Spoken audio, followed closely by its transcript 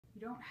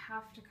You don't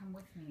have to come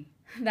with me.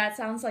 That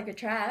sounds like a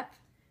trap.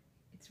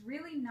 It's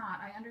really not.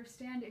 I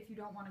understand if you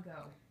don't want to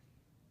go.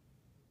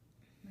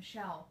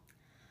 Michelle.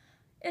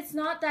 It's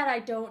not that I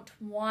don't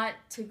want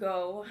to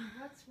go.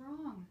 What's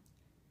wrong?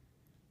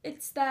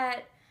 It's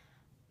that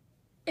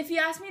if you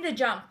ask me to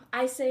jump,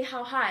 I say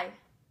how high.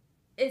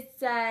 It's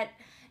that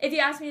if you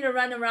ask me to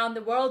run around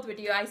the world with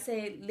you, I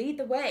say lead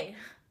the way.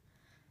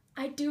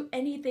 I'd do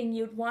anything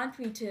you'd want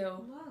me to.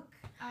 Look,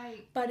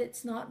 But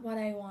it's not what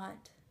I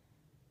want.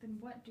 Then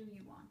what do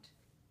you want?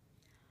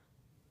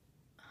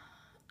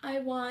 I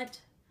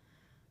want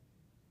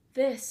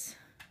this.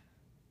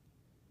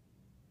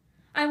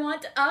 I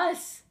want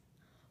us.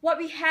 What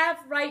we have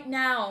right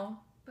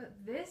now. But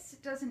this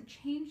doesn't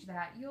change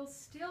that. You'll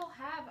still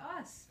have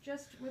us,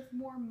 just with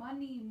more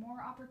money,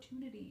 more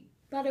opportunity.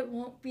 But it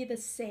won't be the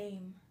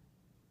same.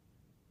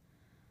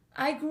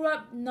 I grew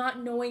up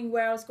not knowing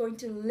where I was going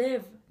to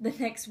live the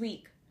next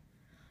week.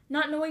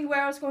 Not knowing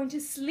where I was going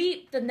to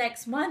sleep the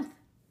next month.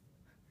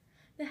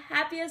 The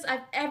happiest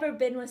I've ever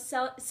been was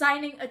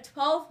signing a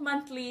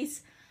 12-month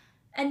lease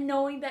and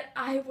knowing that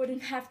I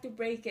wouldn't have to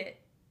break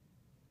it.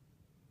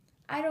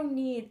 I don't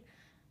need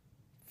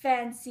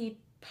fancy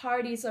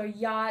parties or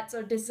yachts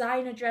or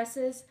designer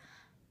dresses.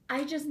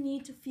 I just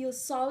need to feel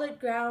solid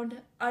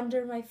ground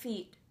under my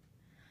feet.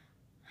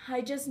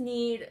 I just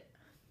need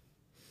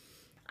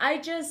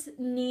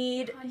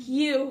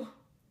you.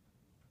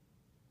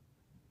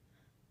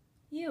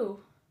 You.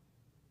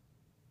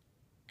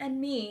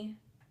 And me.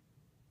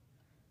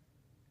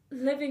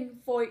 Living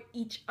for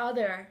each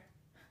other.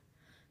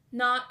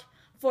 Not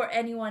for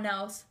anyone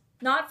else.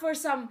 Not for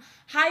some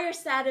higher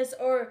status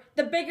or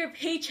the bigger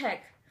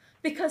paycheck.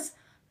 Because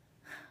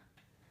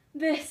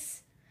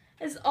this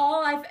is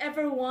all I've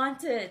ever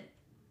wanted.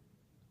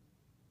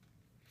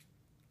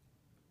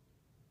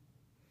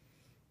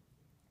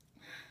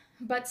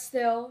 But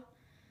still,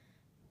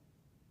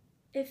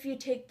 if you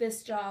take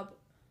this job,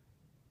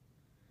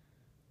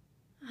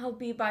 I'll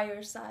be by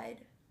your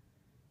side.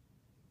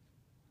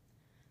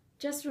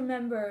 Just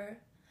remember,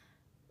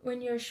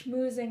 when you're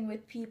schmoozing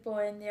with people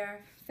in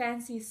their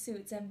fancy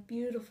suits and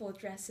beautiful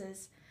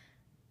dresses,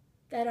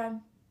 that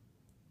I'm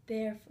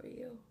there for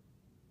you.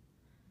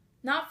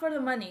 Not for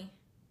the money,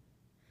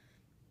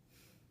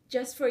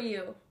 just for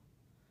you.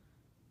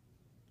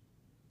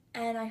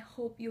 And I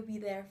hope you'll be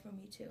there for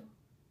me too.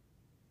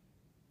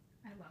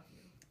 I love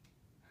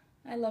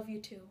you. I love you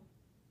too.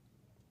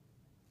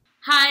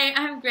 Hi,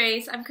 I'm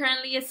Grace. I'm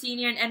currently a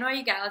senior in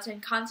NYU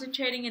Gallatin,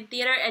 concentrating in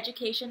theater,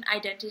 education,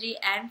 identity,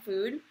 and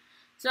food.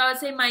 So I would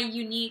say my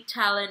unique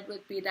talent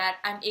would be that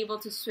I'm able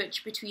to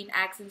switch between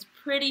accents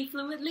pretty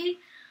fluidly,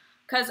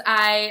 because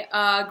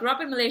I grew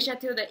up in Malaysia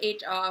till the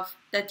age of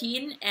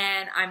 13,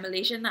 and I'm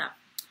Malaysian now.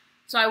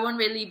 So I won't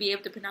really be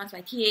able to pronounce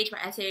my TH,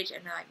 my SH,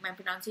 and like my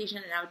pronunciation,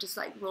 and I would just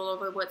like roll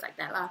over words like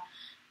that lah.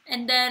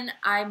 And then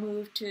I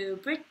moved to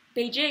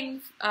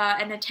Beijing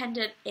and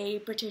attended a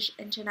British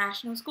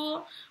international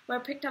school where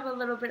I picked up a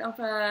little bit of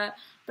a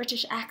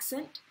British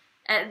accent.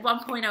 At one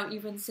point I would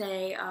even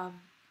say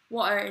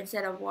water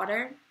instead of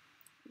water.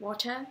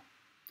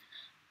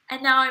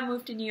 And now I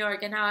moved to New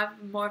York and now I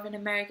have more of an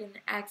American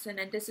accent,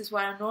 and this is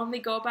what I normally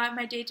go about in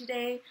my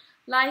day-to-day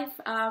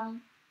life.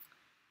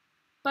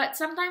 But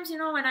sometimes, you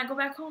know, when I go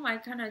back home, I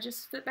kind of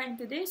just flip back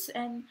into this,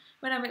 and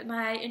when I'm with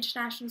my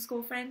international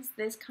school friends,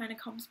 this kind of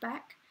comes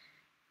back.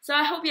 So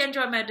I hope you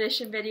enjoyed my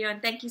audition video,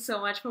 and thank you so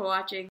much for watching.